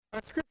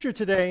Our scripture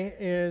today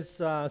is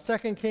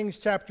 2 Kings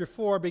chapter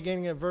 4,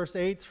 beginning at verse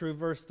 8 through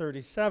verse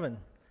 37.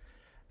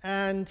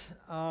 And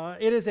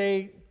it is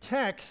a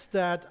text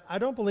that I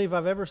don't believe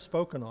I've ever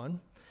spoken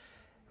on.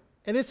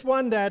 And it's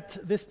one that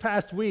this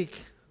past week,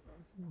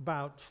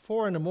 about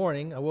 4 in the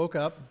morning, I woke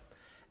up,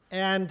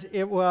 and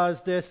it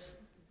was this,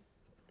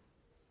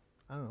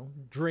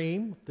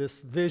 dream, this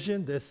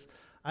vision, this,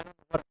 I don't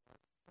know what it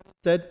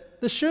said,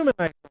 the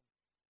Shunammite.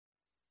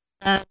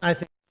 And I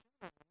think,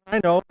 I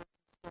know the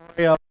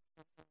story of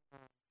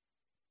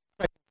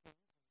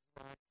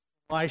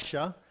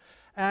Elisha.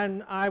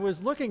 And I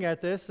was looking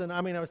at this, and I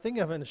was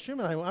thinking of it in the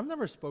Shunammite. I've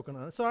never spoken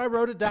on it. So I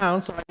wrote it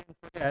down so I didn't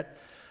forget,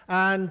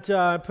 and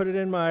put it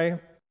in my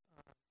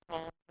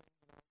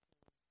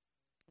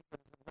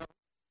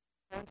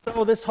And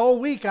so this whole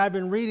week I've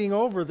been reading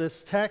over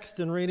this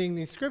text and reading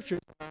these scriptures,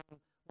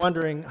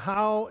 wondering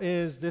how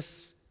is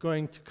this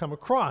going to come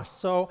across.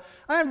 So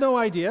I have no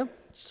idea.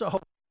 So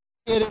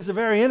it is a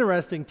very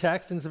interesting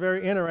text, and it's a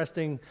very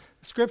interesting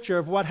scripture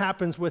of what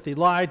happens with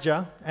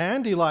Elijah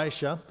and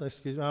Elisha.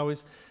 Excuse me, I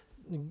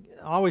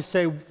always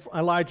say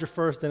Elijah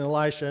first and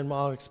Elisha, and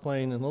I'll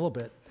explain in a little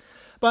bit.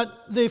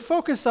 But the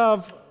focus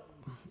of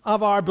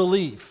our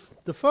belief,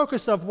 the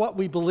focus of what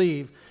we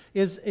believe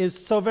is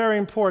so very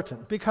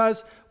important,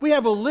 because we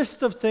have a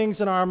list of things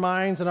in our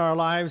minds and our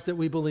lives that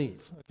we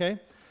believe, okay?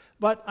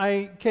 But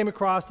I came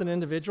across an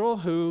individual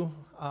who,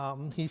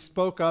 he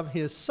spoke of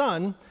his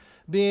son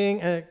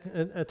being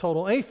a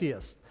total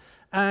atheist.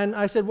 And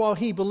I said, well,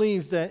 he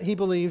believes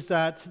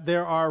that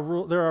there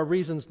are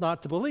reasons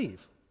not to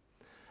believe.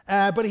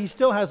 But he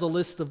still has a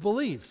list of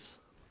beliefs.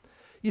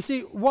 You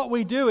see, what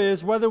we do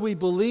is, whether we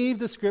believe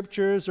the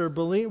scriptures or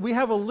we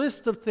have a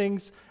list of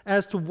things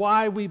as to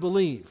why we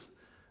believe.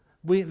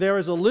 There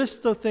is a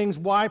list of things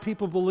why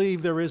people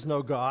believe there is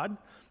no God.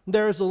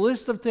 There is a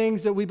list of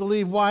things that we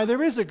believe why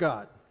there is a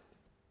God.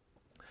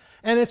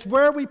 And it's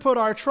where we put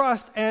our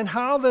trust, and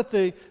how that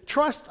the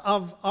trust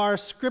of our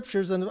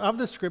scriptures and of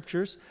the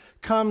scriptures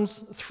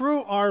comes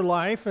through our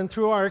life and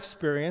through our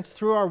experience,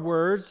 through our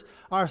words,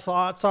 our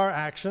thoughts, our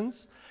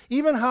actions,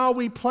 even how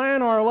we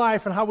plan our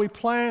life and how we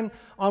plan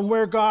on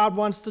where God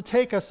wants to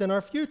take us in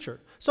our future.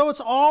 So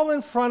it's all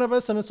in front of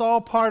us, and it's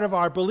all part of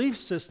our belief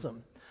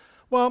system.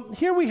 Well,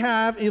 here we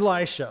have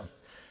Elisha.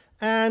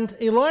 And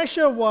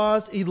Elisha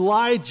was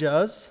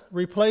Elijah's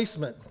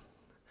replacement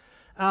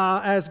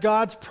as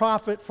God's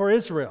prophet for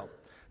Israel.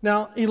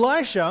 Now,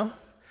 Elisha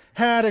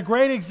had a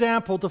great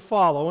example to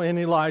follow in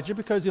Elijah,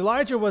 because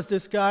Elijah was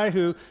this guy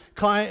who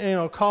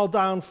called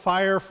down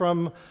fire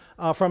from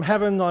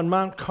heaven on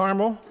Mount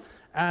Carmel.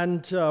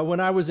 And when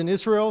I was in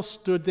Israel,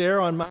 stood there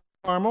on Mount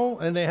Carmel,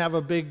 and they have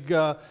a big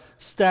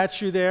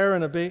statue there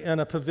and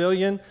a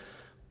pavilion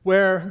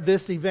where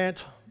this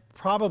event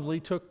probably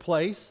took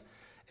place.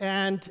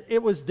 And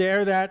it was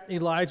there that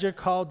Elijah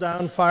called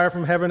down fire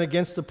from heaven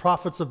against the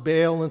prophets of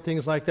Baal and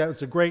things like that.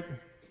 It's a great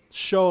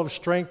show of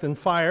strength and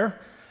fire.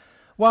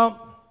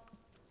 Well,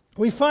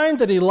 we find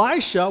that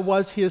Elisha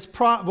was his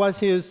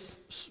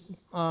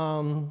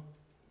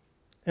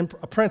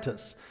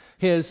apprentice,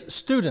 his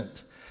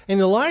student. And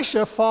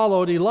Elisha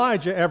followed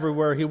Elijah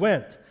everywhere he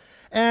went.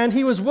 And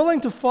he was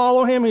willing to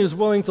follow him. He was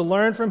willing to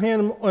learn from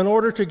him in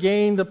order to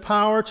gain the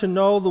power to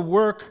know the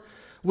work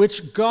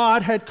which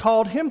God had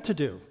called him to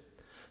do.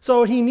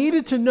 So he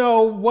needed to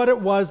know what it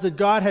was that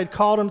God had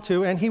called him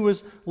to, and he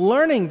was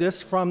learning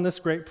this from this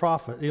great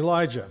prophet,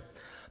 Elijah.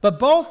 But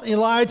both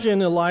Elijah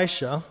and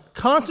Elisha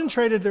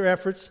concentrated their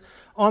efforts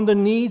on the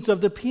needs of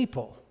the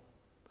people.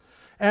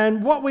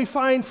 And what we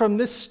find from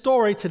this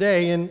story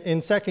today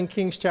in 2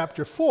 Kings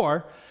chapter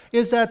 4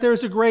 is that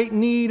there's a great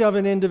need of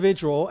an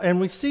individual,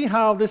 and we see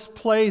how this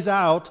plays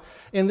out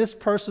in this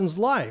person's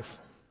life.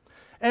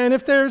 And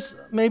if there's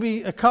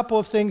maybe a couple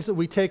of things that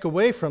we take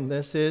away from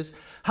this, is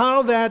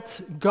how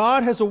that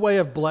God has a way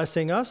of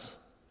blessing us,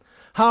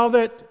 how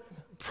that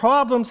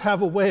problems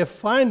have a way of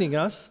finding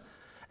us,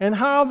 and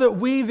how that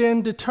we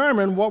then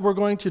determine what we're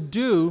going to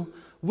do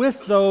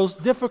with those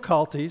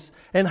difficulties,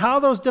 and how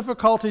those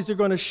difficulties are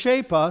going to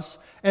shape us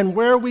and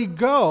where we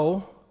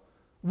go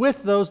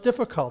with those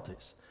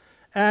difficulties.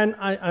 And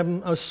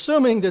I'm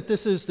assuming that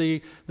this is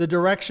the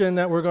direction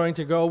that we're going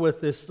to go with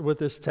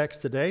this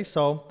text today,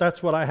 so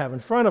that's what I have in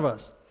front of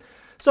us.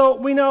 So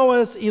we know,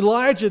 as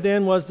Elijah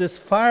then was this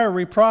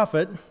fiery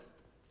prophet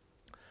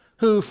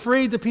who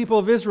freed the people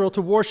of Israel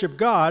to worship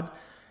God,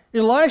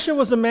 Elisha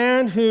was a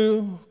man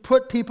who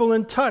put people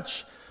in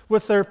touch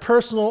with their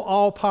personal,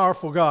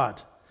 all-powerful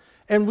God.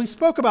 And we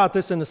spoke about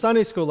this in the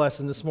Sunday school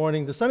lesson this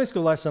morning. The Sunday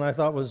school lesson, I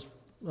thought, was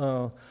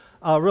a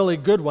really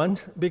good one,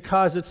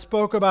 because it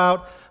spoke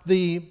about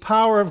the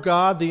power of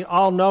God, the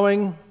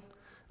all-knowing,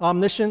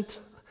 omniscient,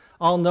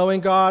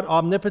 all-knowing God,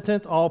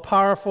 omnipotent,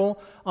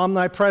 all-powerful,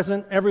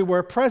 omnipresent,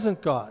 everywhere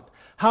present God.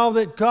 How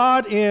that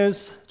God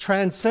is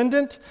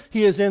transcendent.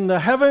 He is in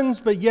the heavens,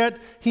 but yet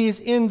He's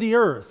in the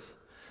earth.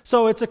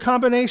 So it's a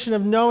combination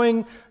of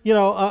knowing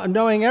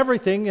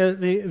everything.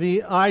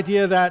 The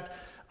idea that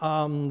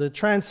the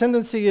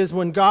transcendency is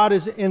when God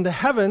is in the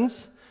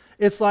heavens,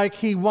 It's like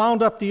he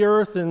wound up the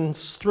earth and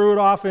threw it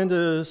off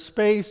into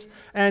space,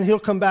 and he'll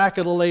come back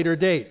at a later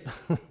date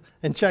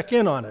and check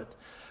in on it.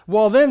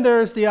 Well, then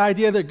there's the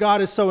idea that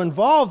God is so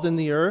involved in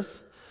the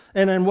earth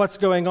and in what's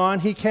going on,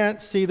 he can't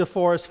see the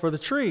forest for the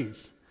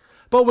trees.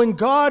 But when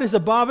God is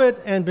above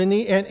it and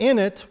beneath and in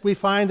it, we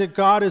find that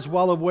God is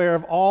well aware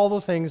of all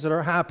the things that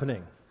are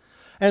happening.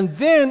 And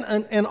then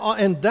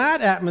in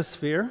that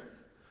atmosphere,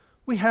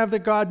 we have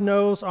that God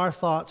knows our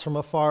thoughts from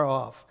afar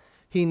off.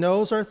 He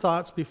knows our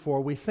thoughts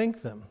before we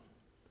think them.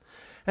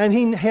 And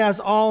he has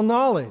all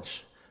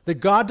knowledge. That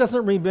God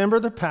doesn't remember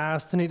the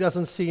past and he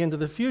doesn't see into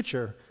the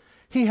future.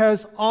 He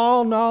has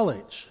all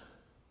knowledge.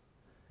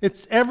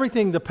 It's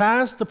everything, the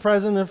past, the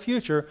present, and the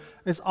future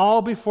is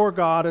all before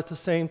God at the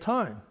same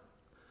time.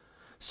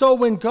 So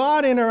when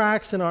God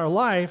interacts in our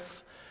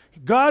life,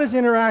 God is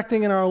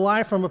interacting in our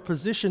life from a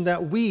position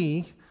that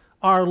we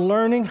are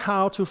learning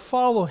how to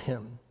follow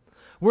him.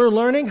 We're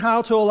learning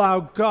how to allow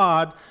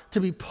God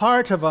to be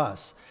part of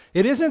us.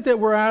 It isn't that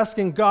we're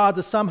asking God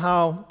to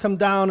somehow come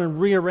down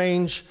and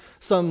rearrange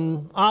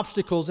some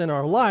obstacles in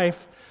our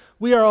life.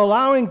 We are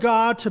allowing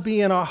God to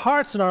be in our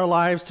hearts and our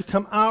lives to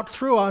come out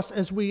through us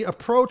as we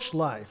approach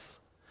life.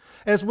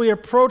 As we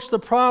approach the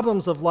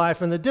problems of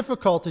life and the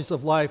difficulties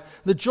of life,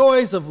 the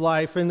joys of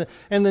life and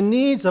the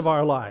needs of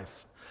our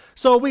life.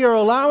 So we are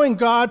allowing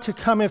God to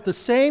come. If the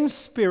same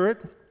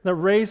Spirit that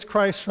raised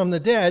Christ from the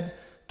dead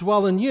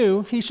dwell in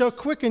you, he shall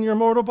quicken your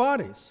mortal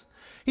bodies.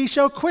 He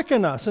shall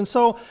quicken us. And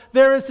so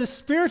there is the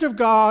Spirit of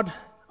God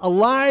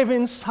alive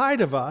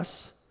inside of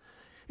us.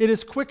 It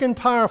is quick and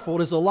powerful.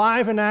 It is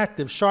alive and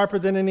active, sharper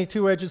than any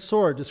two-edged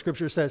sword, the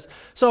Scripture says.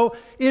 So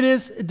it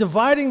is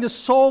dividing the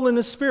soul and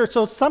the spirit.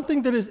 So it's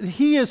something that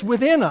he is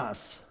within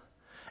us.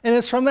 And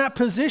it's from that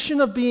position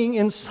of being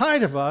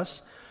inside of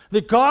us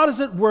that God is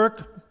at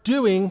work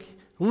doing,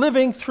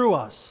 living through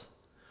us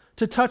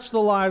to touch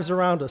the lives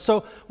around us.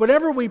 So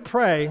whatever we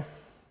pray,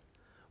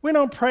 we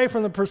don't pray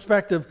from the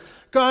perspective,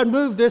 God,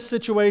 move this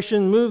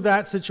situation, move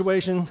that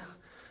situation.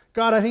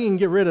 God, I think you can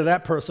get rid of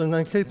that person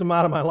and take them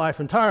out of my life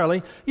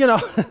entirely. You know,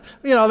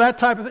 that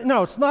type of thing.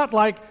 No, it's not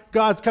like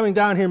God's coming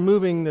down here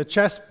moving the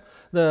chess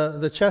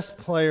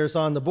players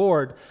on the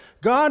board.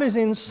 God is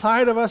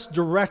inside of us,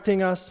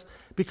 directing us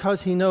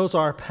because he knows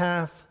our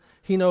path.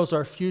 He knows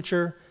our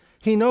future.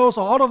 He knows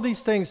all of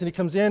these things, and he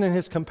comes in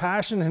his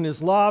compassion and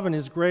his love and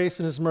his grace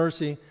and his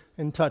mercy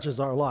and touches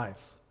our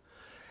life.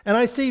 And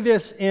I see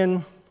this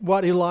in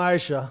what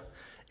Elisha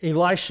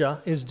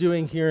is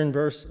doing here in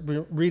as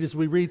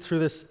we read through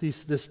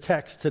this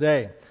text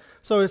today.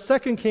 So it's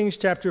 2 Kings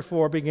chapter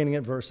 4, beginning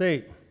at verse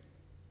 8.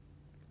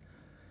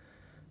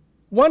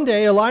 One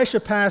day Elisha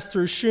passed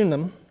through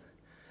Shunem.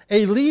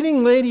 A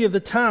leading lady of the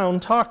town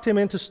talked him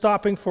into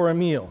stopping for a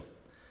meal.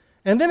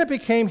 And then it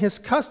became his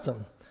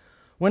custom.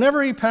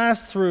 Whenever he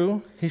passed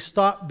through, he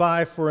stopped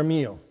by for a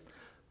meal.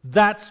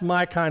 That's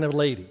my kind of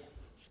lady.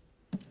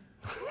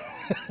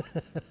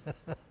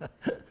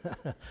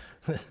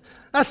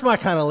 That's my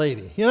kind of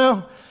lady, you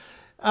know.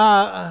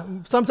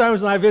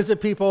 Sometimes when I visit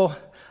people,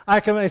 I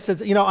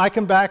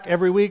come back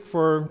every week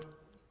for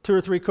 2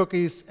 or 3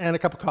 cookies and a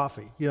cup of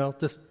coffee. You know,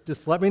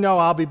 just let me know,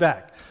 I'll be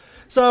back.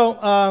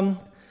 So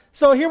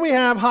here we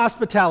have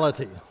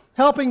hospitality,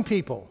 helping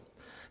people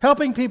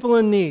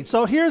in need.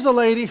 So here's a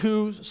lady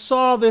who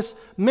saw this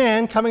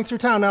man coming through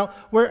town. Now,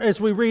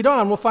 as we read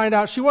on, we'll find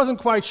out she wasn't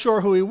quite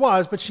sure who he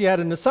was, but she had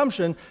an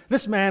assumption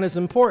this man is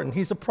important.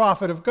 He's a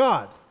prophet of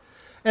God.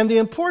 And the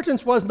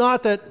importance was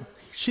not that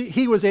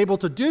he was able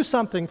to do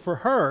something for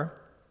her.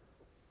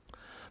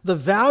 The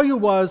value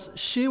was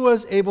she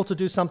was able to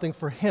do something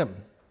for him.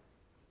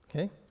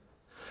 Okay?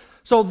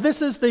 So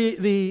this is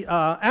the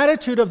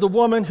attitude of the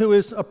woman who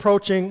is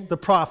approaching the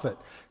prophet.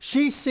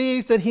 She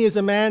sees that he is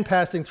a man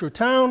passing through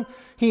town.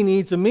 He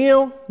needs a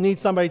meal,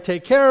 needs somebody to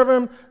take care of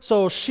him.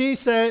 So she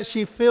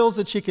feels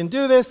that she can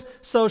do this.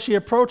 So she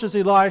approaches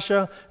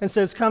Elisha and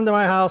says, come to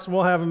my house and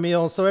we'll have a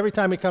meal. So every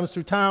time he comes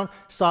through town,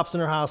 stops in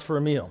her house for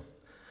a meal.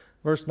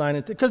 Verse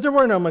 9, because there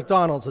were no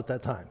McDonald's at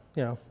that time,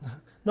 no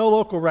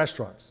local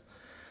restaurants.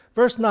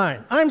 Verse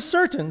 9, I'm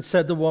certain,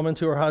 said the woman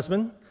to her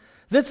husband,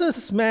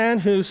 this man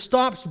who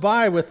stops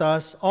by with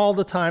us all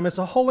the time is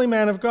a holy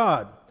man of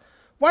God.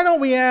 Why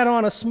don't we add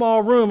on a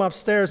small room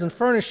upstairs and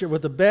furnish it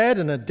with a bed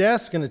and a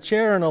desk and a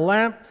chair and a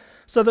lamp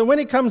so that when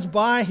he comes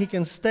by, he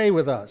can stay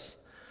with us?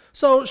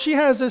 So she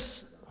has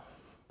this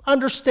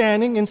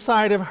understanding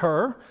inside of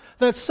her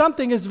that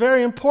something is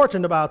very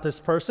important about this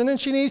person and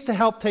she needs to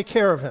help take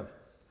care of him.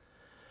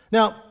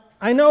 Now,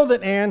 I know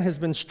that Anne has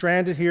been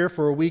stranded here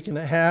for a week and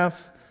a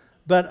half,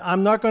 but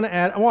I'm not going to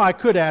I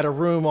could add a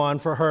room on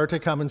for her to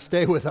come and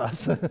stay with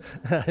us.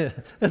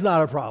 It's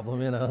not a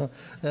problem,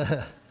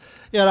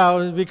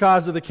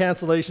 because of the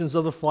cancellations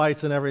of the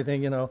flights and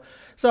everything,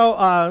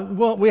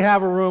 So we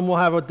have a room, we'll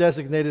have it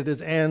designated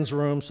as Anne's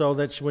room so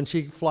that when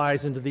she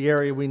flies into the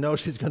area, we know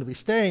she's going to be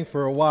staying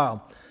for a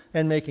while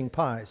and making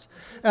pies.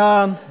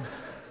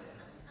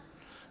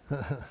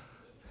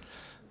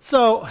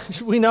 So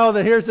we know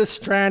that here's this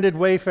stranded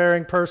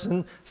wayfaring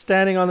person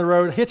standing on the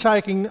road,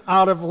 hitchhiking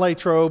out of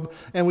Latrobe,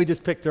 and we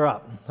just picked her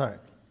up. All right.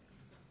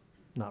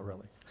 Not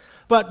really.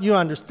 But you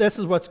understand, this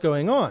is what's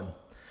going on.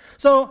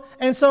 So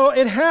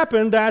it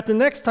happened that the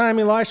next time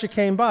Elisha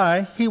came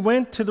by, he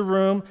went to the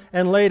room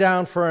and lay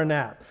down for a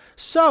nap.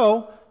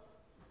 So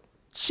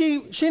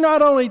she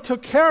not only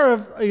took care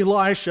of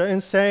Elisha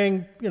in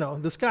saying,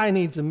 this guy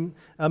needs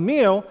a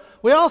meal,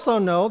 we also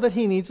know that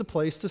he needs a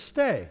place to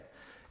stay.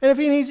 And if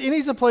he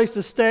needs a place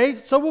to stay,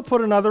 so we'll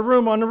put another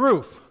room on the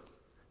roof.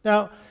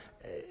 Now,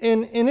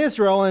 in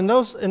Israel, in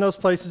those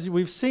places,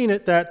 we've seen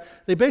it that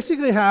they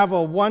basically have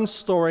a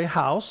one-story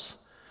house,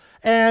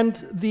 and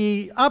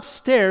the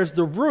upstairs,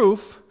 the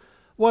roof,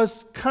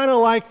 was kind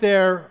of like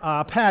their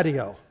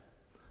patio.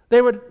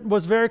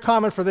 Was very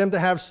common for them to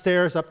have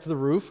stairs up to the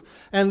roof,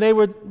 and they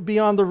would be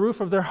on the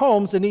roof of their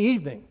homes in the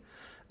evening,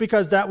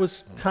 because that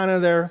was kind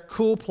of their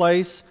cool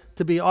place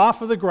to be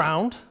off of the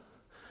ground,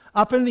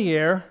 up in the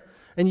air,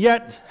 and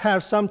yet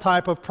have some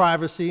type of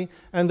privacy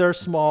in their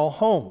small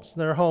homes.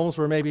 Their homes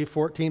were maybe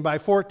 14 by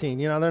 14.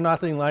 They're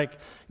nothing like,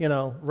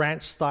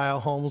 ranch-style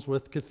homes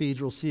with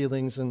cathedral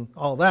ceilings and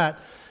all that.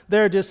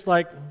 They're just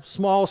like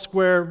small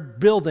square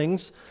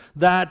buildings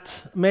that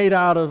made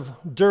out of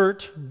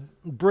dirt,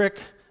 brick,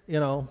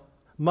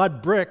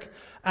 mud brick,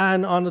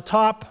 and on the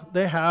top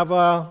they have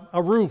a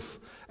roof.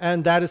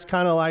 And that is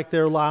kind of like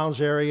their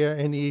lounge area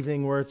in the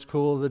evening where it's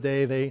cool of the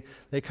day.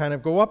 They kind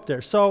of go up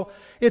there. So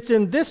it's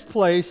in this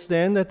place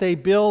then that they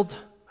build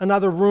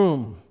another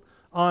room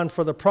on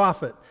for the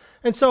prophet.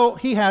 And so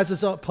he has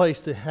his own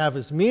place to have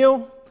his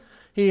meal.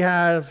 He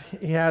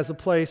has a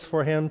place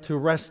for him to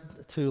rest,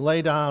 to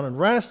lay down and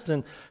rest,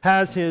 and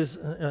has his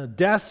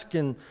desk,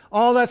 and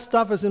all that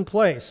stuff is in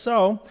place.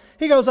 So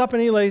he goes up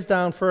and he lays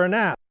down for a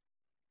nap.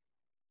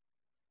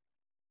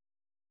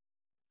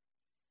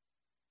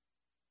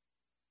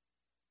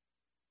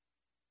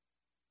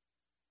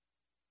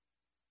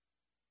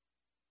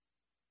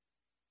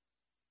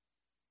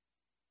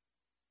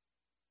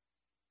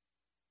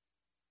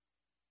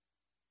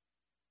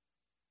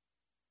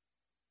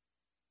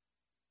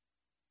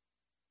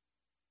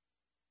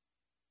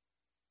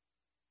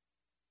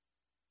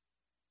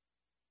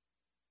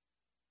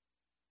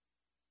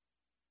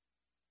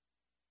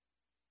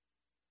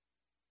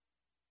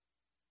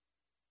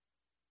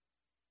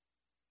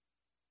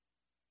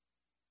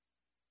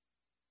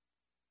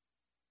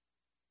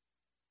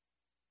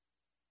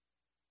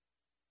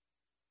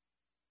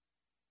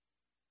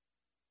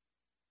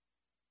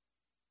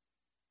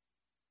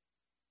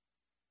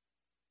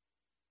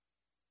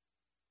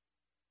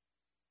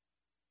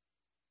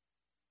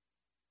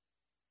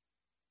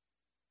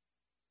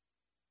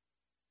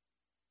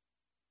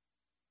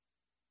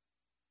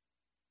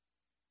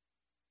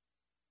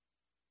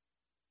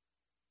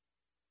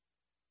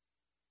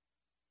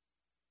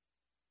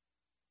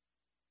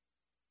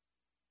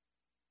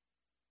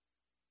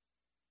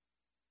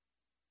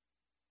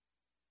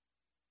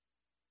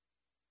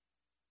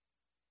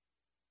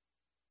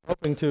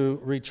 Hoping to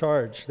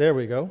recharge. There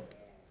we go.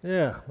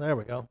 Yeah, there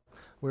we go.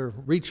 We're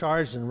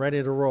recharged and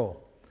ready to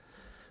roll.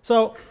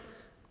 So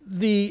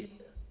the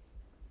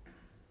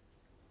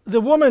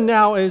woman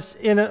now is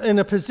in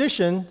a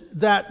position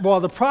that,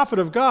 the prophet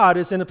of God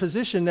is in a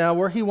position now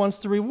where he wants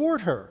to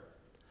reward her.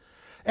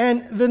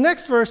 And the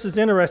next verse is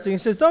interesting. He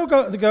says, though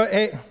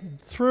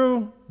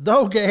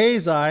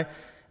Gehazi,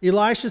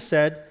 Elisha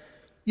said,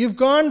 "You've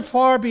gone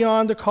far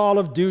beyond the call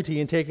of duty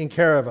in taking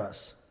care of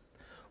us.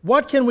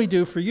 What can we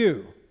do for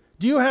you?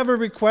 Do you have a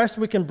request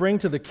we can bring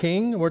to the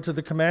king or to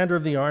the commander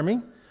of the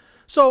army?"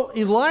 So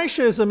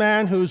Elisha is a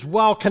man who's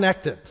well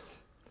connected.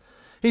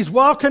 He's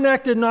well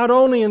connected not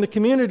only in the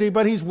community,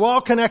 but he's well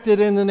connected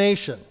in the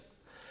nation.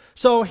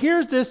 So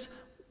here's this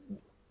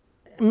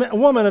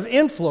woman of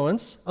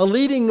influence, a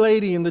leading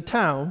lady in the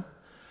town,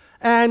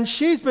 and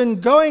she's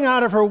been going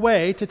out of her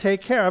way to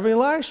take care of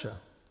Elisha.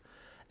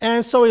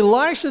 And so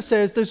Elisha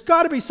says, there's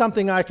got to be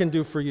something I can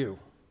do for you.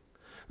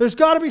 There's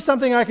got to be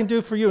something I can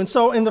do for you. And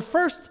so in the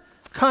first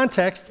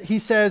context, he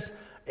says,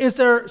 is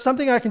there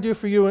something I can do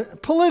for you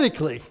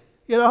politically?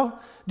 Do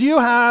you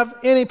have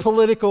any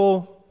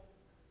political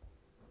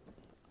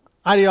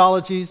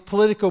ideologies,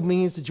 political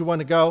means that you want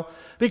to go?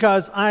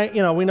 Because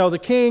we know the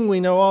king, we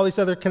know all these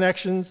other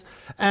connections,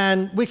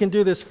 and we can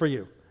do this for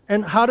you.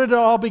 And how did it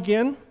all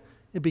begin?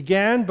 It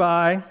began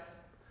by,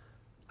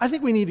 I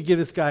think we need to give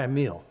this guy a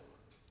meal.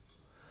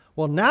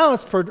 Well, now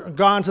it's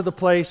gone to the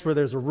place where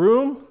there's a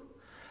room,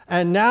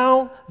 and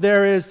now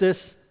there is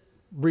this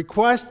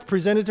request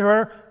presented to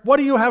her. What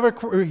do you have?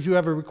 Do you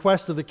have a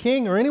request of the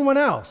king or anyone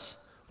else?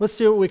 Let's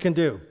see what we can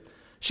do.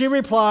 She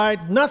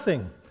replied,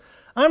 "Nothing.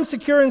 I'm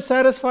secure and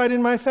satisfied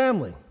in my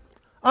family.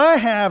 I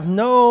have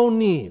no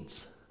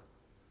needs."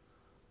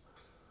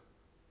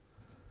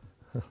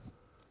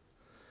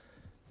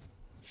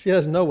 She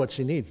doesn't know what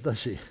she needs, does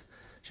she?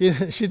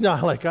 She's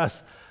not like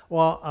us.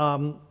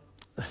 Well,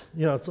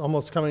 it's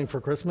almost coming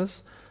for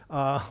Christmas.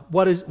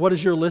 What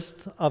is your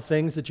list of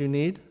things that you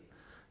need?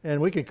 And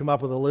we can come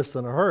up with a list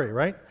in a hurry,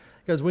 right?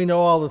 Because we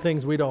know all the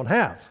things we don't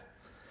have.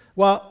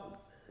 Well,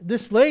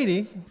 this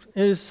lady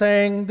is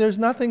saying, there's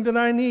nothing that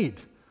I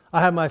need. I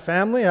have my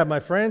family, I have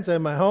my friends, I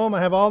have my home, I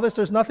have all this.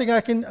 There's nothing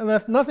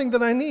nothing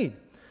that I need.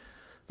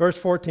 Verse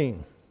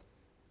 14.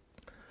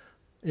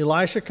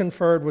 Elisha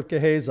conferred with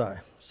Gehazi.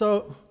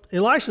 So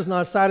Elisha's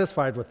not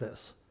satisfied with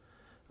this.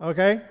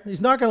 Okay?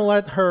 He's not going to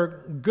let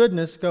her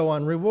goodness go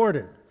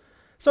unrewarded.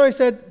 So he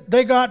said,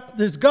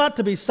 there's got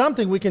to be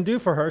something we can do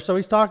for her. So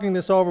he's talking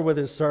this over with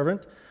his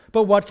servant.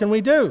 But what can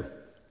we do?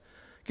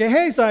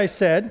 Gehazi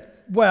said,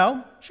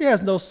 well, she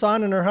has no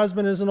son and her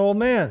husband is an old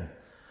man.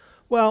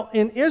 Well,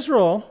 in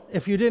Israel,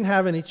 if you didn't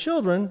have any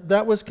children,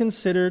 that was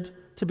considered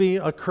to be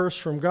a curse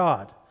from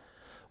God.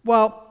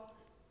 Well,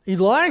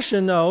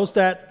 Elisha knows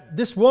that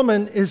this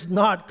woman is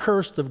not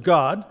cursed of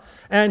God,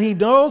 and he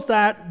knows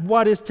that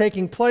what is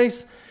taking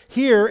place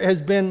here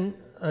has been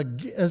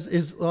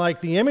is like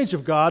the image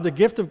of God, the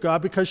gift of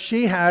God, because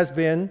she has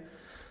been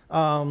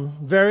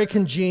very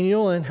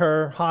congenial in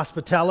her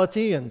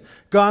hospitality and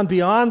gone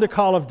beyond the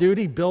call of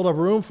duty, built a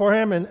room for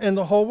him, and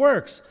the whole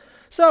works.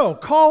 So,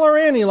 call her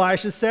in,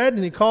 Elisha said,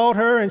 and he called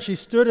her, and she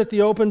stood at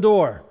the open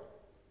door.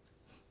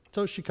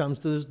 So she comes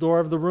to this door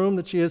of the room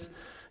that she has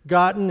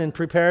gotten and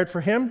prepared for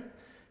him.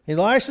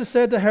 Elisha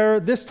said to her,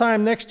 this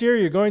time next year,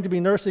 you're going to be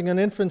nursing an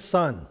infant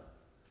son.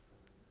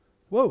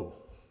 Whoa.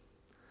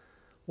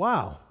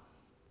 Wow.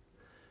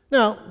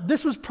 Now,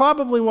 this was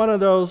probably one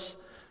of those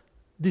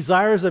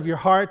desires of your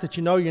heart that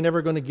you know you're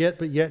never going to get,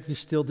 but yet you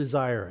still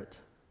desire it.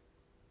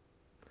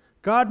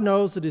 God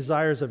knows the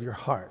desires of your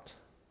heart.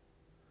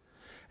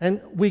 And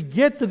we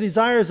get the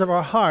desires of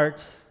our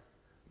heart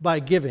by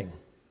giving.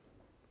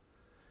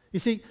 You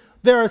see,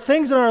 there are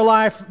things in our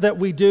life that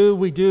we do,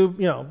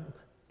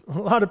 a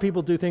lot of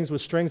people do things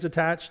with strings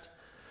attached.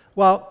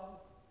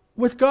 Well,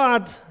 with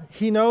God,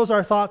 He knows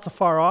our thoughts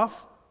afar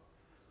off.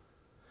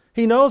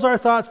 He knows our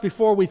thoughts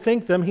before we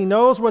think them. He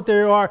knows what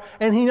they are,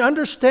 and He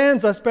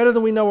understands us better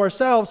than we know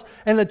ourselves.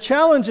 And the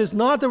challenge is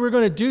not that we're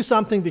going to do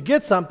something to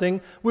get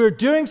something. We're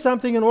doing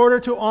something in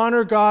order to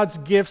honor God's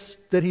gifts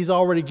that He's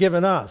already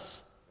given us.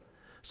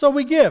 So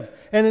we give.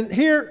 And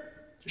here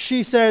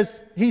he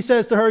says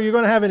to her, you're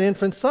going to have an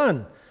infant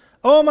son.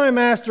 Oh, my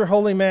master,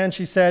 holy man,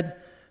 she said,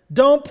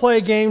 don't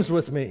play games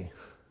with me.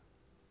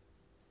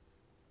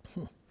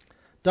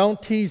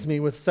 Don't tease me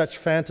with such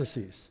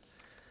fantasies.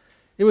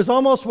 It was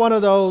almost one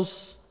of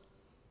those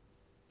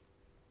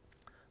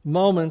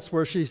moments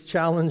where she's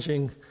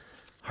challenging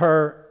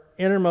her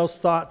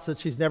innermost thoughts that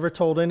she's never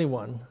told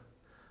anyone,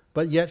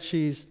 but yet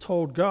she's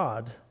told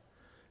God.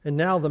 And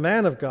now the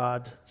man of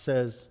God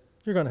says,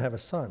 you're going to have a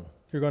son.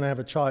 You're going to have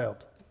a child.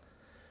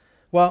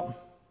 Well,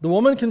 the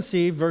woman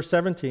conceived, verse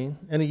 17,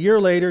 and a year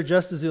later,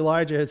 just as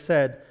Elijah had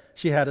said,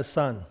 she had a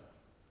son.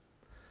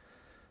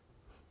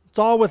 It's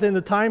all within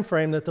the time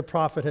frame that the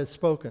prophet had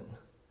spoken.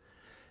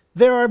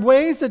 There are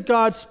ways that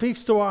God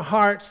speaks to our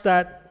hearts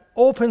that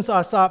opens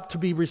us up to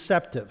be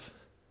receptive.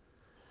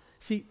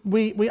 See,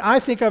 I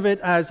think of it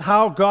as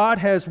how God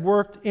has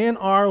worked in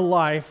our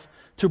life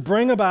to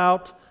bring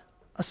about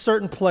a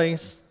certain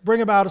place,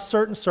 bring about a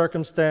certain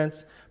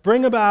circumstance,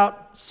 bring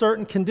about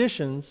certain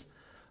conditions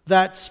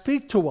that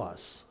speak to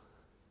us.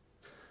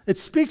 It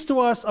speaks to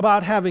us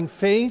about having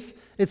faith.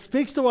 It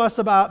speaks to us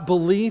about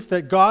belief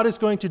that God is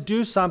going to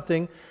do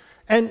something.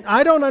 And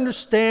I don't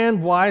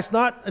understand why. It's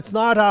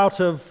not out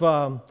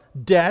of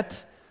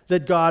debt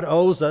that God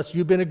owes us.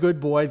 You've been a good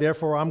boy,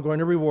 therefore I'm going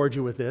to reward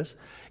you with this.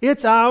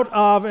 It's out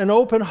of an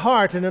open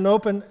heart and an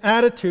open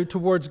attitude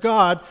towards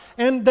God,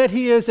 and that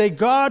He is a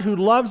God who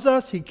loves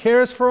us, He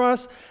cares for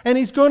us, and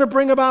He's going to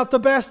bring about the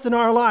best in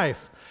our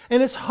life.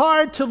 And it's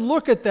hard to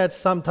look at that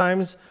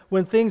sometimes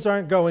when things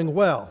aren't going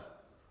well.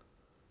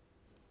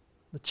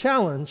 The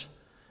challenge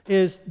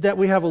is that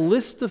we have a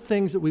list of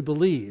things that we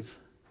believe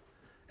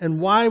and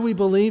why we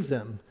believe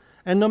them.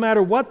 And no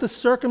matter what the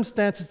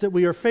circumstances that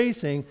we are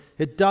facing,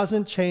 it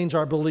doesn't change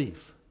our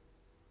belief.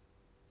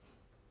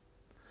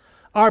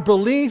 Our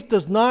belief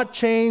does not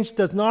change,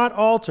 does not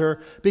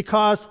alter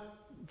because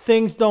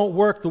things don't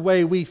work the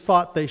way we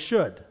thought they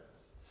should.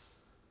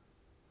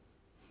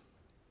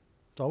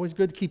 It's always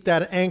good to keep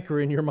that anchor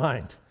in your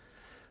mind.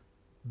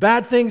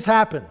 Bad things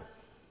happen.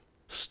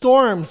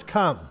 Storms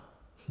come.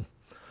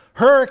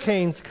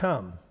 Hurricanes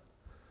come.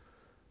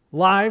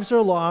 Lives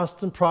are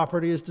lost and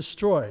property is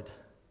destroyed.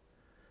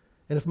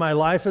 And if my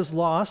life is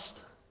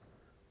lost,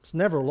 it's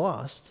never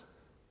lost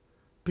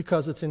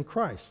because it's in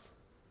Christ.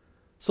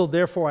 So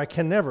therefore I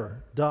can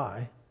never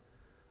die.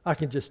 I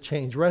can just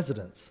change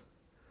residence.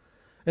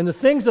 And the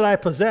things that I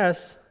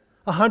possess,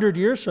 100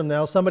 years from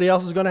now, somebody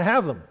else is going to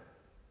have them.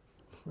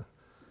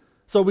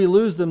 So we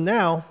lose them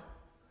now.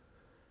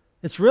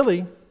 It's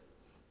really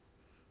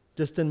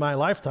just in my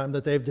lifetime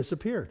that they've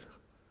disappeared.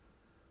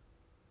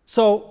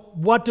 So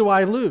what do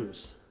I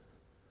lose?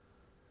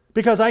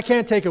 Because I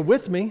can't take it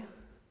with me.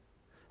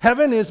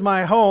 Heaven is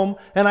my home,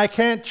 and I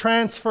can't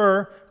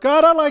transfer.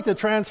 God, I'd like to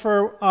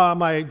transfer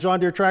my John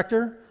Deere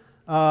tractor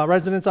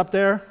residence up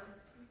there,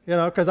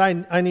 because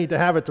I need to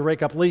have it to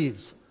rake up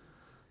leaves.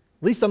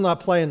 At least I'm not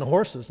playing the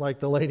horses like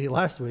the lady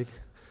last week.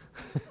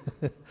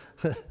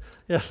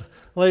 Yeah,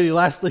 a lady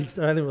last week,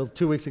 I think it was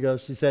 2 weeks ago,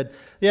 she said,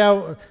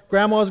 yeah,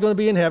 Grandma's going to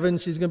be in heaven.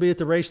 She's going to be at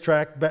the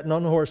racetrack betting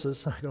on the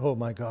horses. I go, oh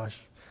my gosh.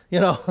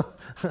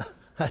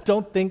 I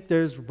don't think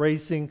there's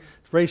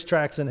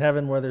racetracks in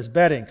heaven where there's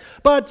betting.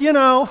 But,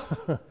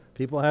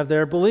 people have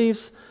their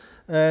beliefs,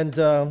 and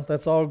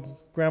that's all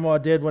Grandma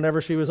did whenever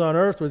she was on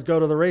earth was go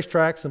to the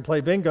racetracks and play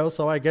bingo,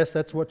 so I guess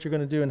that's what you're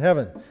going to do in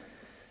heaven.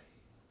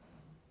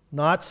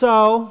 Not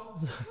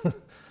so.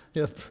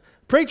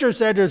 Preacher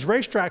said there's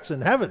racetracks in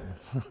heaven.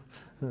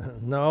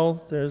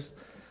 No,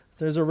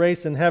 there's a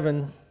race in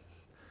heaven.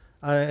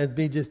 It'd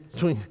be just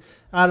between,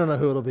 I don't know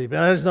who it'll be,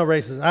 but there's no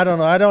races. I don't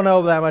know. I don't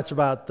know that much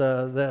about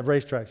the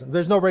racetracks.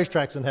 There's no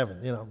racetracks in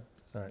heaven, All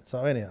right,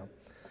 so anyhow.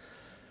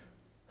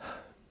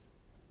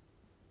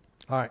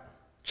 All right.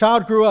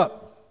 Child grew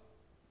up.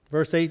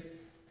 Verse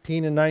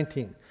 18 and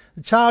 19.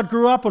 The child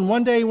grew up, and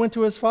one day he went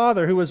to his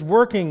father, who was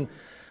working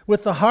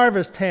with the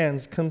harvest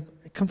hands,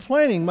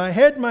 complaining, my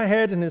head,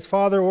 and his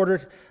father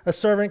ordered a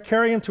servant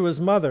carry him to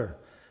his mother.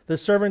 The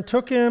servant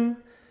took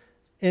him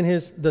in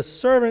his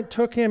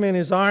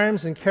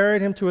arms and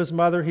carried him to his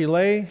mother. He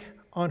lay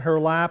on her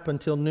lap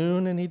until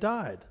noon, and he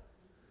died.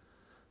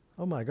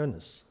 Oh my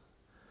goodness.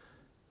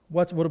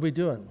 What are we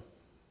doing?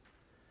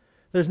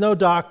 There's no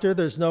doctor.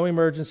 There's no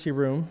emergency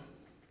room.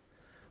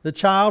 The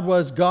child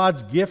was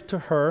God's gift to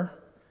her,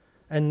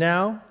 and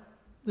now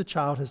the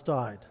child has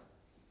died.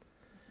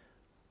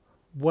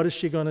 What is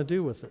she going to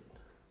do with it?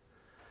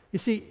 You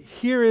see,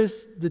 here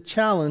is the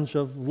challenge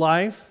of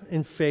life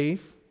and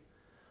faith,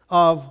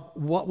 of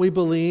what we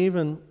believe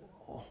and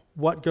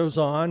what goes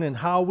on and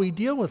how we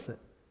deal with it.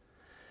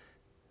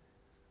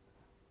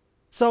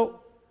 So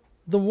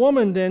the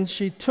woman then,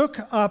 she took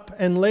up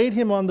and laid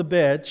him on the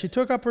bed. She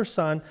took up her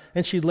son,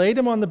 and she laid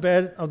him on the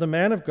bed of the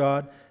man of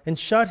God and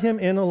shut him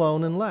in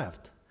alone and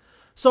left.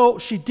 So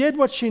she did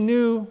what she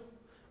knew.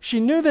 She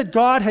knew that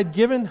God had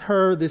given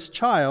her this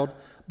child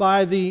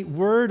by the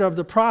word of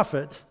the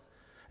prophet,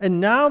 and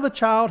now the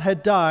child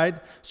had died,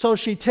 so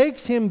she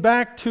takes him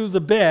back to the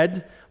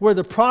bed where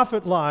the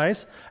prophet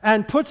lies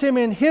and puts him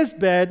in his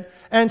bed,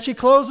 and she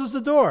closes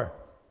the door.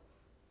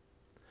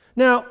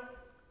 Now,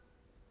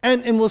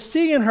 and we'll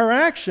see in her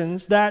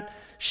actions that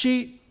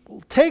she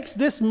takes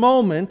this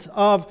moment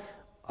of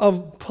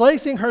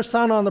placing her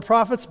son on the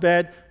prophet's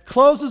bed,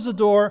 closes the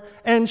door,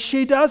 and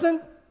she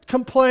doesn't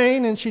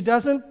complain and she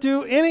doesn't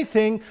do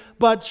anything,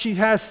 but she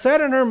has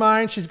set in her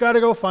mind she's got to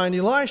go find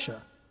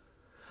Elisha.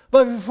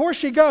 But before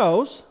she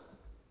goes,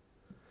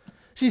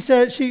 she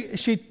said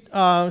she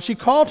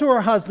called to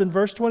her husband,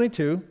 verse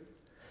 22,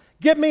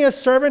 get me a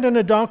servant and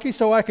a donkey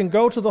so I can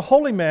go to the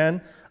holy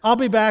man. I'll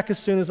be back as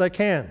soon as I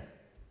can.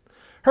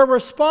 Her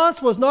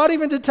response was not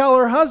even to tell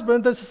her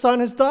husband that the son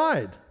has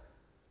died.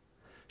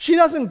 She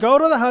doesn't go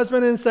to the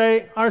husband and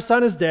say, our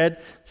son is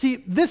dead.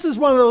 See, this is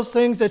one of those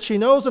things that she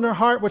knows in her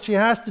heart what she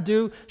has to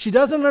do. She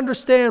doesn't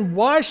understand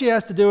why she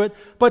has to do it,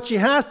 but she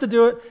has to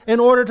do it in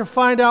order to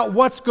find out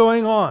what's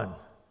going on.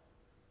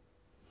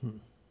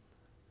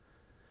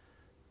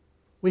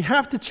 We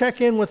have to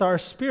check in with our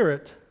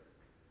spirit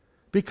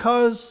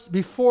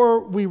before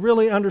we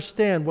really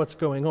understand what's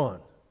going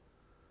on.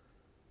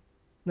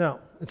 Now,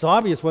 it's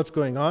obvious what's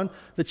going on.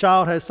 The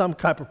child has some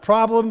type of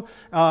problem.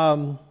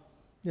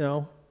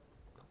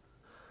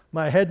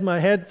 My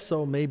head,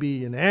 so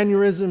maybe an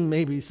aneurysm,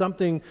 maybe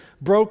something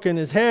broke in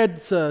his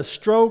head, a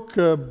stroke,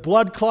 a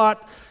blood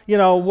clot,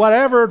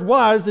 whatever it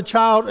was,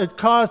 it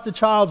caused the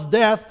child's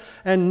death,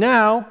 and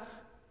now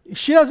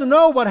she doesn't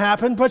know what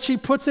happened, but she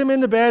puts him in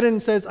the bed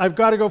and says, I've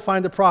got to go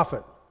find the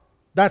prophet.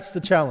 That's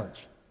the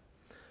challenge.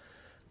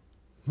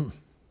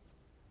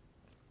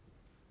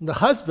 The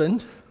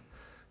husband,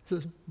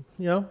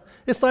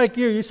 it's like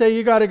you say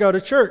you got to go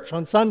to church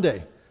on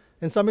Sunday,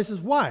 and somebody says,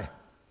 why?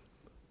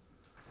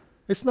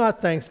 It's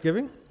not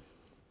Thanksgiving.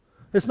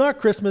 It's not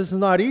Christmas. It's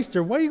not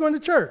Easter. Why are you going to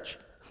church?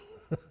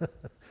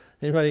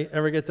 Anybody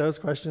ever get those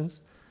questions?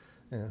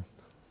 Yeah.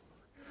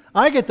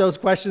 I get those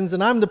questions,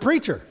 and I'm the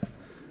preacher.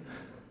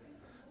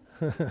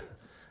 You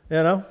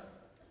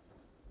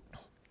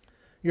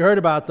heard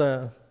about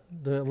the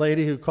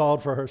lady who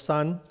called for her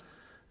son.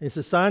 He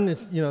says, son,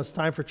 it's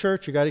time for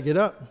church. You got to get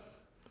up.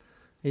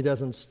 He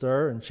doesn't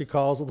stir, and she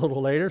calls a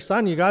little later.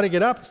 Son, you got to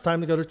get up. It's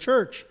time to go to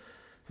church.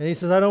 And he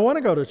says, I don't want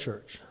to go to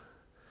church.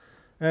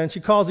 And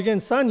she calls again,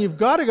 son, you've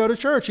got to go to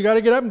church. You got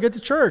to get up and get to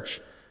church.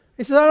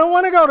 He says, I don't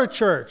want to go to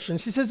church. And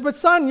she says, but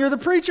son, you're the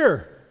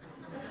preacher.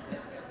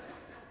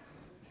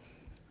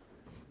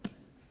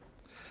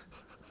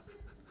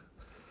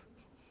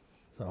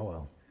 Oh,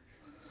 well.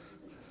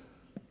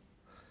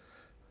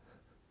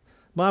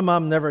 My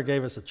mom never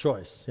gave us a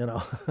choice,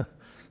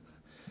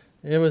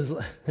 It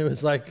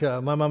was like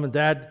my mom and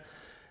dad.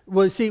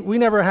 Well, see, we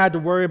never had to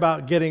worry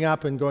about getting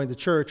up and going to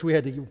church. We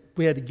had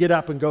to get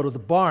up and go to the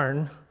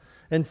barn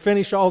and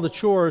finish all the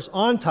chores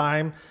on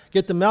time,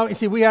 get the milk. You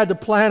see, we had to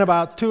plan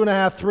about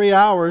 2.5, 3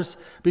 hours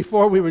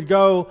before we would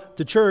go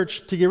to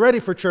church to get ready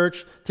for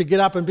church, to get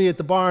up and be at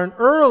the barn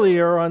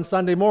earlier on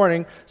Sunday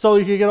morning so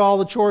you could get all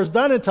the chores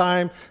done in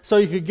time, so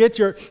you could get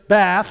your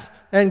bath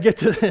and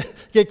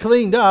get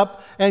cleaned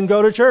up and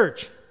go to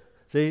church.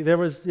 See,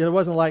 it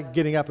wasn't like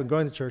getting up and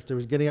going to church. There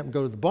was getting up and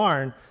go to the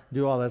barn,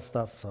 do all that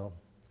stuff. So,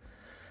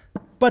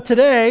 but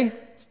today,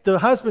 the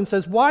husband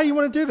says, why do you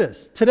want to do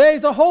this?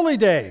 Today's a holy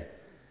day.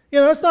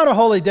 It's not a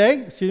holy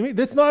day. Excuse me.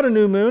 It's not a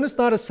new moon. It's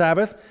not a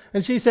Sabbath.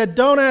 And she said,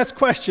 don't ask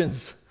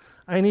questions.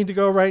 I need to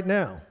go right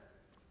now.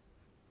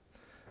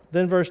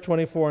 Then verse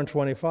 24 and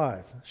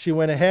 25. She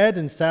went ahead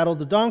and saddled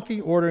the donkey,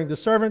 ordering the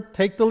servant,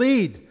 take the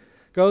lead.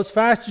 Go as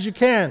fast as you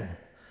can.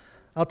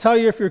 I'll tell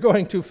you if you're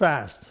going too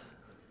fast.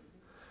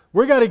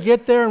 We got to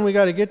get there, and we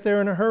got to get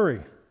there in a hurry.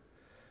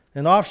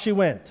 And off she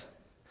went.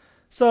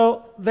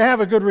 So they have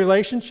a good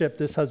relationship,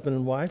 this husband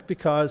and wife,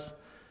 because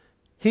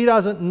he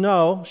doesn't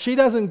know. She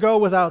doesn't go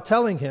without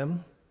telling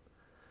him,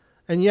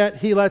 and yet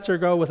he lets her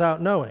go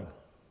without knowing.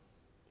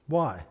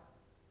 Why?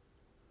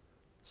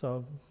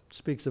 So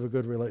speaks of a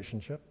good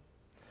relationship.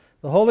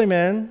 The holy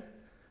man,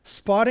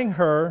 spotting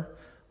her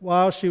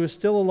while she was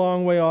still a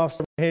long way off,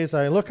 said,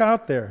 Gehazi, look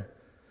out there.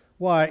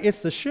 Why,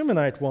 it's the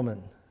Shunammite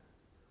woman.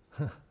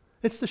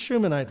 It's the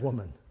Shunammite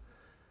woman.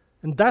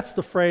 And that's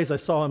the phrase I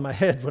saw in my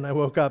head when I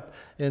woke up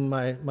in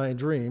my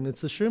dream.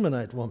 It's the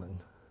Shunammite woman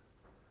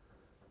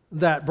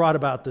that brought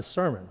about this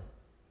sermon.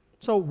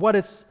 So what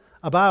it's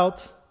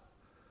about,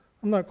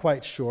 I'm not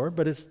quite sure,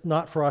 but it's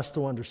not for us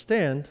to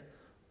understand,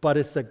 but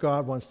it's that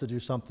God wants to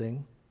do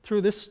something through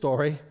this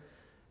story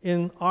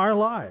in our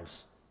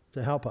lives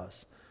to help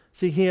us.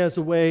 See, he has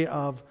a way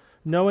of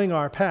knowing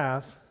our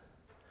path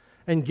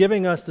and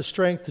giving us the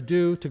strength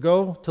to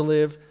go, to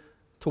live,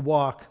 to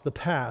walk the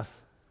path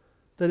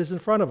that is in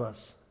front of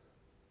us.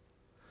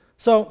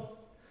 So,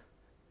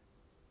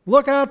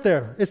 look out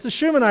there. It's the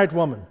Shunammite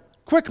woman.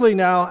 Quickly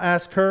now,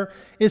 ask her,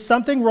 is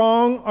something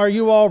wrong? Are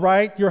you all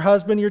right? Your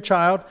husband, your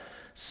child?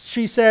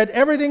 She said,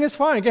 everything is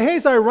fine.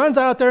 Gehazi runs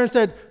out there and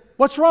said,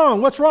 what's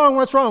wrong? What's wrong?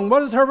 What's wrong?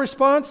 What is her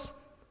response?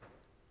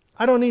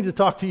 I don't need to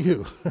talk to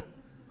you.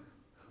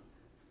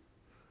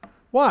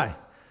 Why?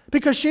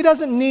 Because she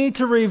doesn't need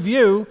to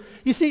review.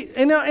 You see,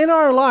 in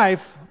our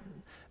life,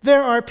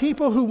 there are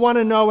people who want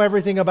to know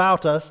everything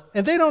about us,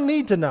 and they don't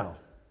need to know.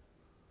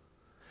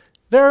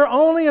 There are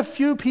only a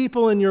few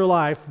people in your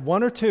life,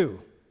 one or two,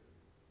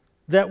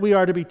 that we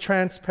are to be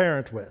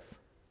transparent with.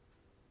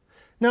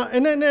 Now,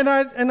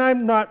 and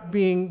I'm not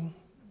being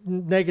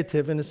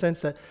negative in the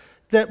sense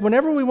that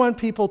whenever we want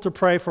people to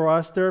pray for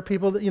us, there are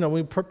people that,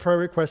 we put prayer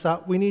requests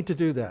out, we need to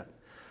do that.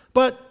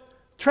 But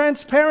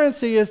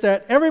transparency is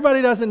that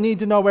everybody doesn't need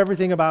to know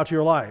everything about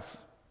your life.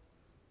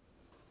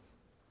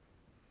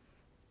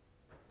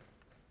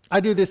 I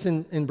do this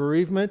in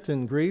bereavement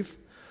and grief.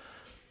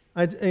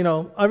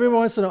 Everyone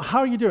wants to know, how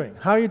are you doing?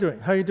 How are you doing?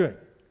 How are you doing?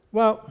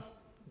 Well,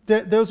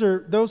 those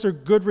are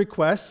good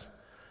requests,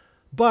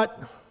 but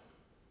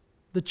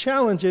the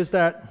challenge is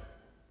that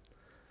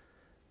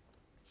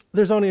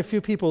there's only a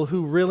few people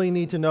who really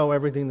need to know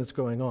everything that's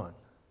going on.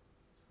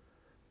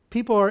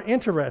 People are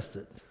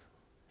interested,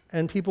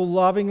 and people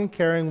loving and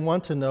caring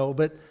want to know,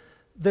 but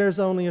there's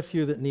only a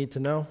few that need to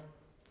know.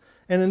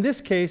 And in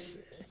this case,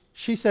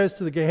 she says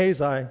to the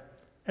Gehazi,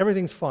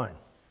 everything's fine.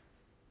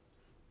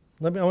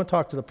 I want to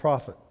talk to the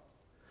prophet.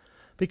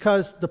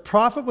 Because the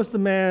prophet was the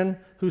man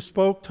who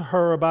spoke to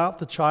her about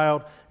the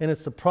child, and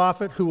it's the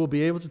prophet who will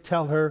be able to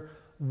tell her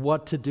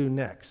what to do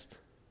next.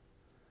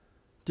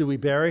 Do we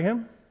bury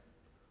him,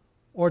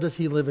 or does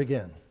he live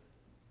again?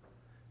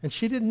 And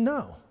she didn't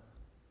know.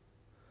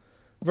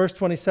 Verse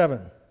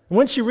 27.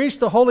 When she reached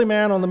the holy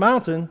man on the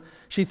mountain,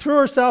 she threw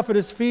herself at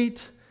his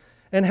feet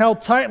and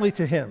held tightly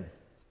to him,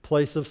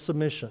 place of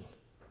submission.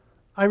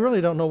 I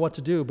really don't know what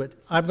to do, but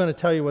I'm going to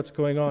tell you what's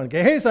going on.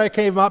 Gehazi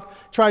came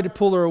up, tried to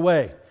pull her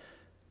away.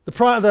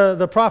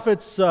 The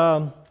prophet's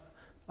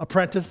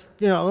apprentice,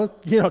 you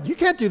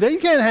can't do that. You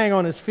can't hang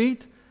on his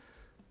feet.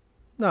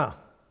 No,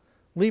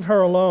 leave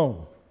her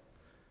alone.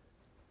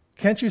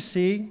 Can't you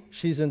see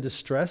she's in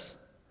distress?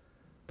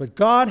 But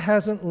God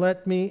hasn't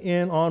let me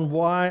in on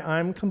why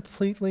I'm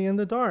completely in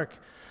the dark.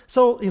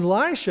 So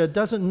Elisha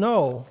doesn't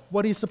know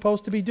what he's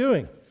supposed to be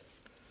doing.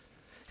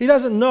 He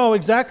doesn't know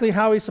exactly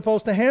how he's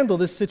supposed to handle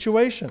this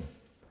situation.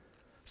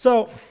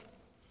 So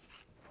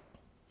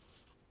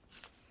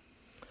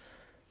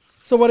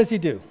what does he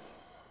do?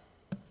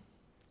 He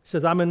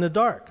says, I'm in the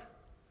dark.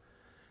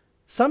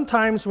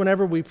 Sometimes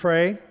whenever we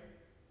pray,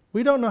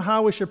 we don't know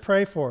how we should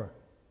pray for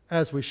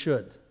as we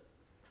should.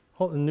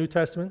 In the New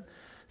Testament,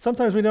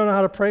 sometimes we don't know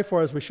how to pray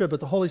for as we should, but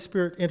the Holy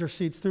Spirit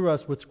intercedes through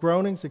us with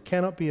groanings that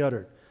cannot be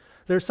uttered.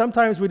 There's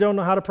sometimes we don't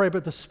know how to pray,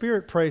 but the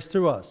Spirit prays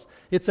through us.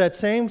 It's that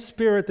same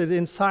Spirit that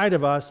inside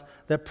of us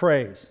that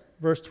prays.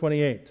 Verse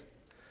 28.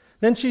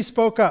 Then she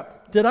spoke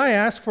up. Did I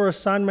ask for a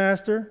son,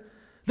 Master?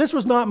 This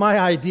was not my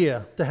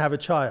idea to have a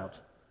child.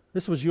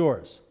 This was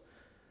yours.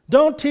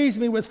 Don't tease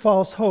me with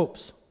false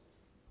hopes.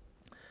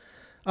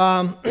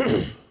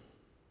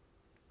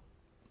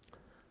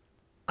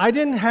 I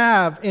didn't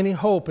have any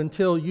hope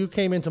until you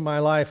came into my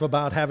life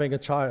about having a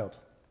child,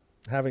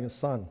 having a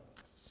son.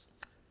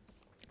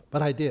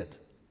 But I did.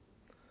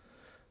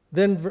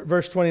 Then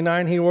verse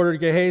 29, he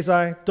ordered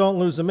Gehazi, don't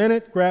lose a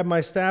minute, grab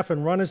my staff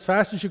and run as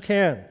fast as you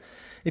can.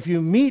 If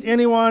you meet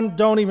anyone,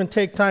 don't even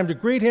take time to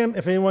greet him.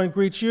 If anyone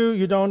greets you,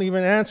 you don't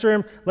even answer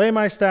him. Lay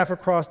my staff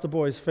across the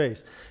boy's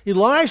face.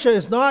 Elisha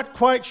is not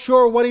quite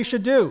sure what he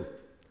should do.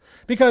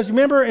 Because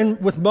remember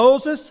with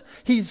Moses,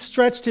 he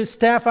stretched his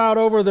staff out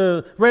over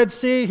the Red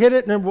Sea, hit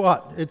it, and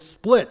what? It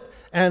split,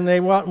 and they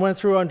went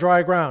through on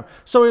dry ground.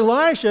 So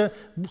Elisha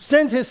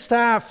sends his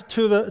staff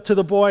to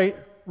the boy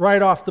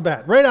right off the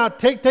bat. Right out,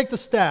 take the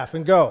staff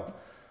and go.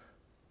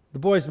 The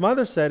boy's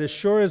mother said, as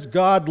sure as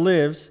God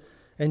lives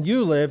and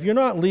you live, you're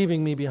not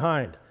leaving me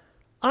behind.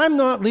 I'm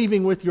not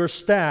leaving with your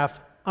staff.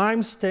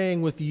 I'm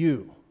staying with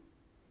you.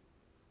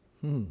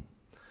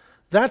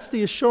 That's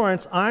the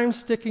assurance. I'm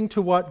sticking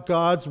to what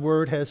God's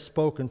word has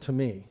spoken to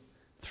me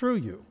through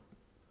you.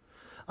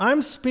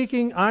 I'm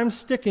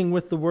sticking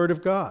with the word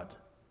of God.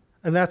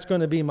 And that's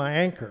going to be my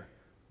anchor,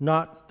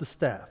 not the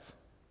staff.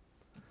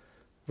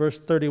 Verse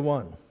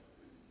 31.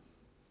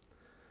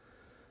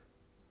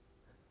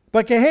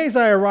 But Gehazi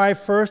arrived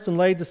first and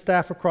laid the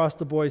staff across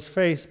the boy's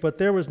face, but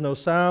there was no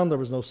sound, there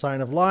was no sign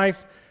of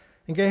life.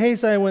 And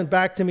Gehazi went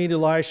back to meet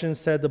Elisha and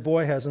said, the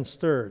boy hasn't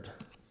stirred.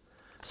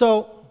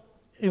 So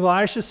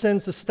Elisha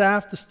sends the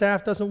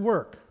staff doesn't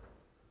work.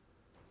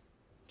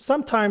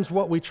 Sometimes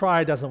what we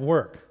try doesn't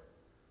work.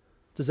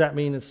 Does that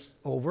mean it's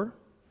over?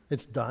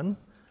 It's done?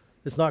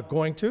 It's not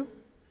going to?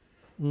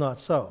 Not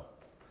so.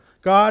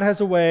 God has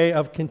a way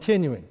of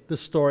continuing. The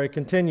story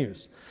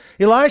continues.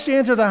 Elisha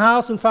entered the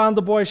house and found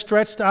the boy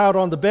stretched out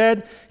on the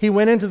bed. He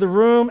went into the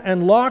room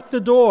and locked the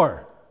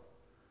door.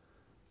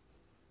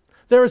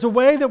 There is a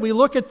way that we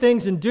look at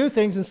things and do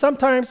things, and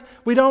sometimes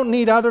we don't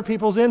need other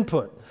people's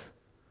input.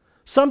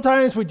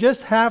 Sometimes we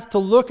just have to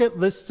look at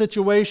this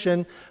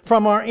situation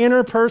from our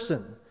inner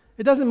person.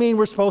 It doesn't mean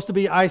we're supposed to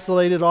be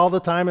isolated all the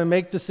time and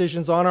make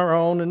decisions on our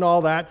own and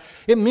all that.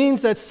 It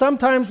means that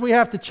sometimes we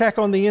have to check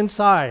on the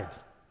inside.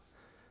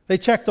 They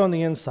checked on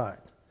the inside,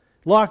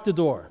 locked the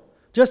door.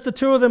 Just the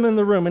two of them in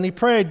the room, and he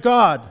prayed,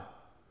 God,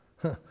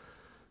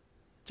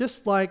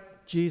 just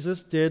like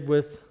Jesus did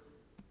with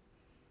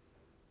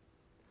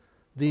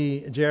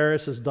the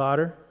Jairus'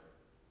 daughter.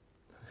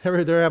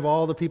 There have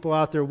all the people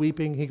out there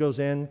weeping. He goes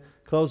in,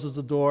 closes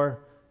the door,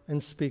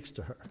 and speaks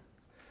to her.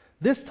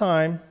 This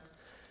time,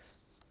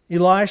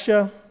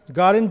 Elisha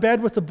got in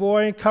bed with the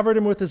boy, covered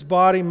him with his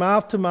body,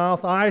 mouth to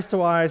mouth, eyes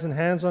to eyes, and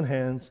hands on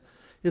hands.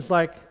 It's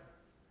like,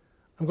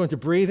 I'm going to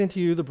breathe into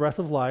you the breath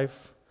of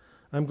life.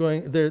 We're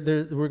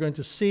going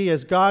to see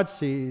as God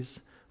sees.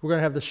 We're going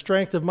to have the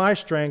strength of my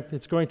strength.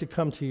 It's going to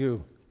come to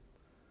you.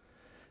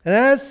 And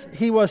as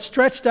he was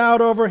stretched out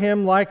over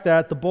him like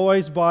that, the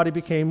boy's body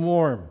became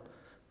warm.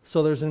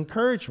 So there's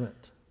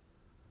encouragement.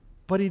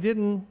 But he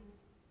didn't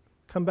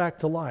come back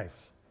to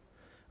life.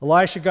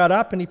 Elisha got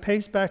up and he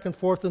paced back and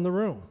forth in the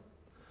room.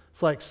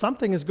 It's like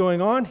something is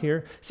going on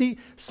here. See,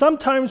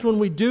 sometimes when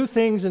we do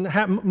things and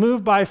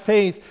move by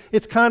faith,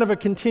 it's kind of a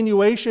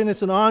continuation.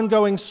 It's an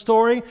ongoing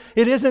story.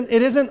 It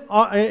isn't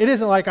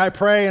like I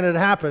pray and it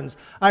happens.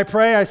 I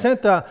pray. I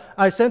sent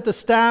the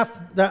staff.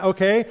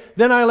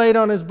 Then I laid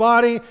on his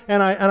body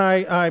and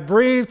I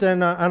breathed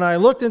and I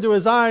looked into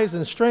his eyes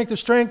and strength of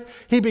strength.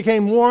 He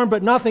became warm,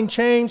 but nothing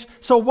changed.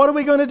 So what are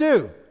we going to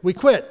do? We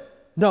quit?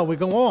 No, we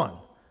go on.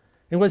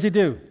 And what does he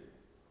do?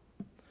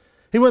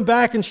 He went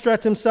back and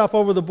stretched himself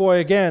over the boy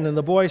again, and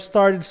the boy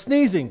started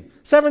sneezing.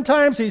 7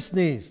 times he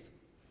sneezed.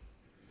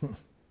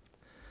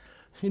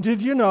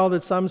 Did you know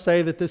that some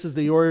say that this is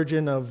the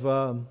origin of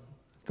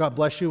God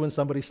bless you when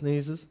somebody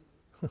sneezes?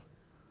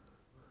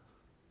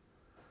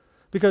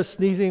 Because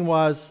sneezing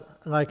was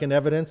like an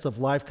evidence of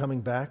life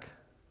coming back.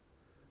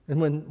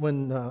 And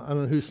when I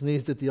don't know who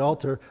sneezed at the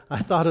altar, I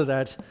thought of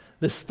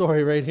this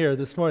story right here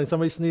this morning.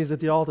 Somebody sneezed at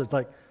the altar. It's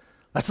like,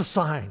 that's a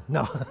sign.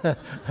 No.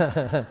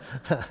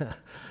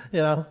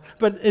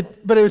 But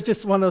it was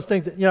just one of those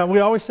things that, we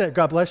always say,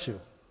 God bless you.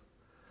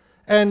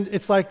 And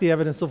it's like the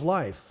evidence of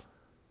life.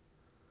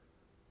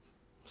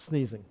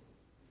 Sneezing.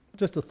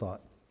 Just a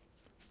thought.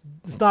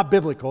 It's not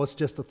biblical, it's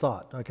just a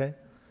thought, okay?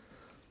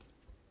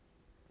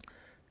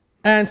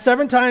 And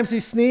 7 times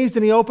he sneezed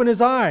and he opened his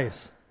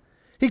eyes.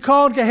 He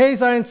called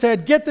Gehazi and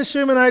said, get the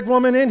Shunammite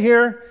woman in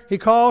here. He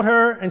called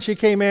her and she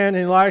came in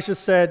and Elisha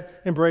said,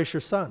 embrace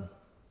your son.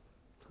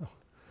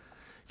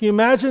 Can you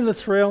imagine the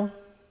thrill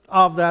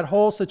of that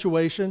whole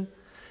situation?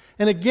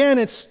 And again,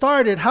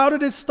 how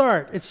did it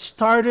start? It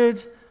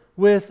started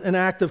with an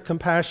act of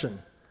compassion.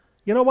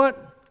 You know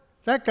what?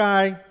 That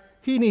guy,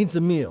 he needs a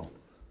meal.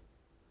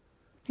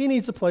 He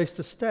needs a place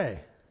to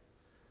stay.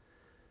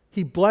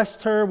 He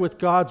blessed her with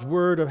God's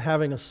word of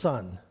having a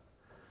son.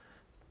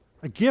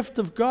 A gift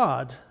of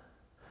God,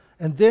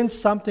 and then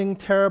something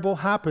terrible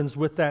happens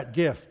with that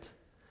gift.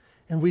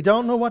 And we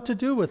don't know what to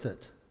do with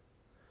it.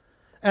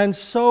 And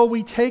so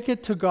we take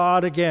it to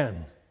God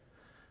again.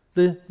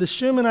 The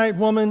Shunammite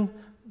woman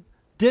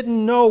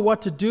didn't know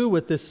what to do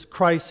with this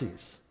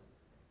crisis.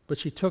 but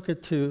she took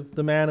it to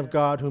the man of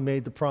God who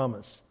made the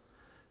promise.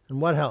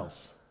 And what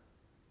else?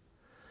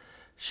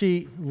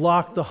 She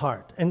locked the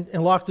heart and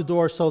locked the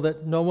door so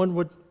that no one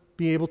would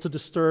be able to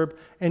disturb.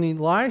 And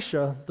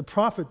Elisha, the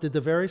prophet, did the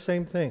very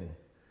same thing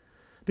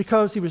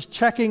because he was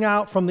checking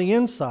out from the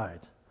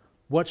inside.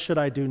 What should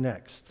I do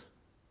next?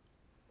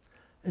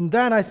 And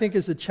that, I think,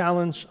 is the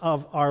challenge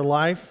of our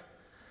life.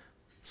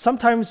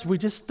 Sometimes we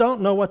just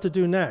don't know what to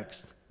do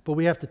next, but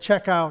we have to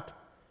check out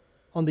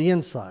on the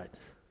inside.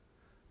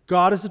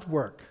 God is at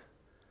work,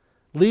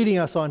 leading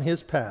us on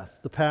His path,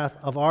 the path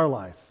of our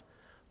life,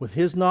 with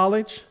His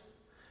knowledge,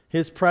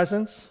 His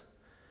presence,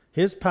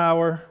 His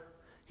power.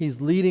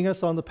 He's leading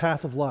us on the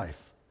path of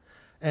life.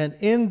 And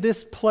in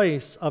this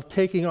place of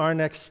taking our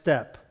next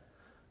step,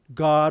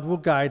 God will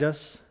guide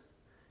us.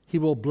 He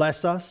will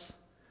bless us.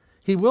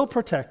 He will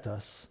protect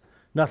us.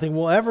 Nothing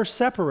will ever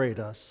separate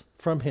us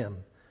from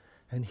Him.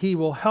 And He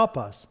will help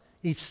us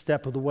each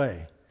step of the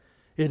way.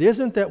 It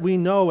isn't that we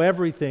know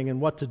everything and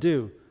what to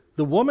do.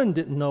 The woman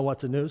didn't know what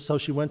to do, so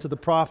she went to the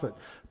prophet.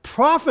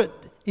 Prophet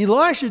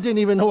Elisha didn't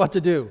even know what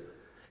to do.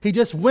 He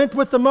just went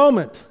with the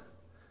moment.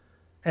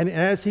 And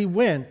as he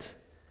went,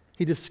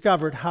 he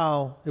discovered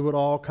how it would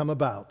all come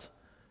about.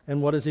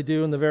 And what does he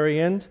do in the very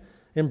end?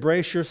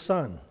 Embrace your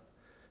son.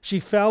 She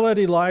fell at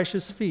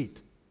Elisha's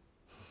feet.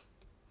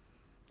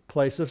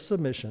 Place of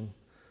submission,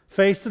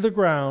 face to the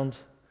ground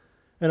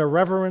in a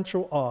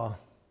reverential awe.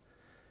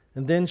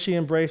 And then she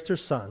embraced her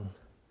son,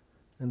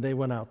 and they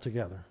went out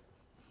together.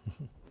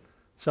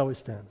 Shall we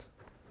stand?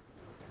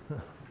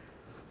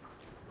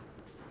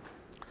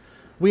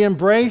 We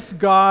embrace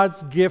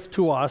God's gift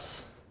to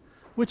us,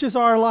 which is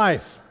our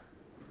life.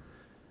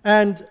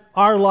 And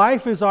our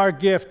life is our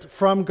gift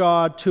from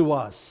God to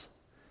us.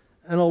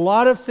 And a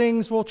lot of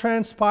things will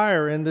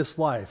transpire in this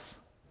life,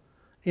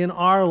 in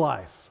our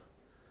life,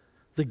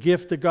 the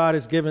gift that God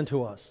has given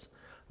to us.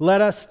 Let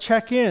us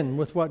check in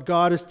with what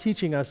God is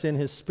teaching us in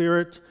His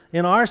Spirit,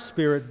 in our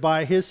spirit,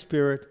 by His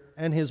Spirit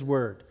and His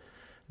Word.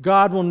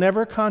 God will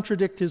never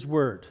contradict His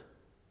Word.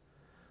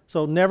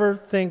 So never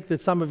think that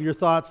some of your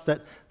thoughts,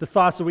 that the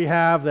thoughts that we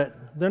have,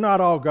 that they're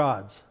not all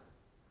God's.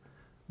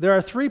 There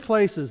are three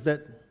places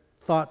that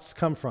thoughts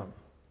come from.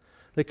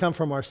 They come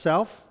from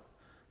ourselves,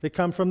 they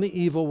come from the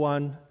evil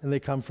one, and they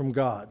come from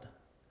God.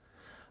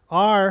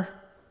 Our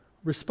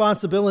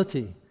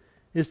responsibility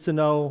is to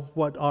know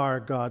what are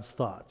God's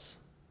thoughts.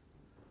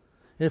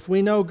 If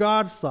we know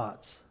God's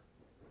thoughts,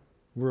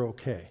 we're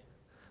okay.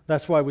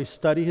 That's why we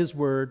study His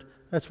Word.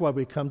 That's why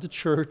we come to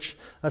church.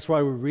 That's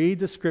why we read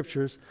the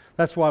Scriptures.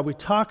 That's why we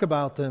talk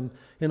about them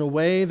in a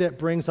way that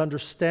brings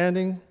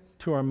understanding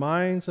to our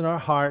minds and our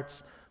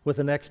hearts with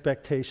an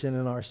expectation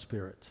in our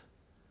spirit.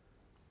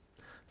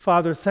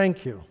 Father,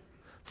 thank You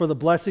for the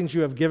blessings You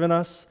have given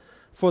us,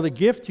 for the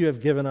gift You have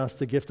given us,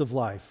 the gift of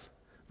life.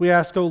 We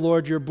ask, O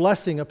Lord, Your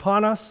blessing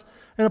upon us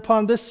and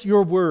upon this,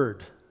 Your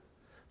Word.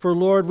 For,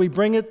 Lord, we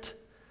bring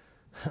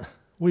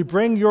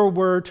Your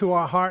Word to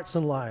our hearts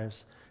and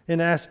lives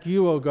and ask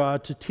You, O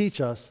God, to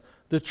teach us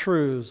the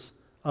truths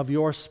of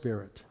Your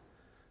Spirit.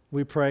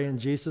 We pray in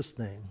Jesus'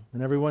 name.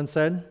 And everyone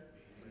said,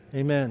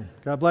 Amen.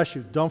 God bless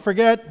you. Don't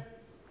forget,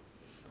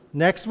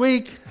 next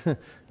week,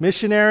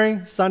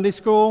 missionary, Sunday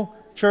school,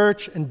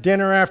 church, and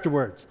dinner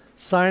afterwards.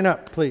 Sign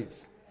up,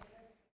 please.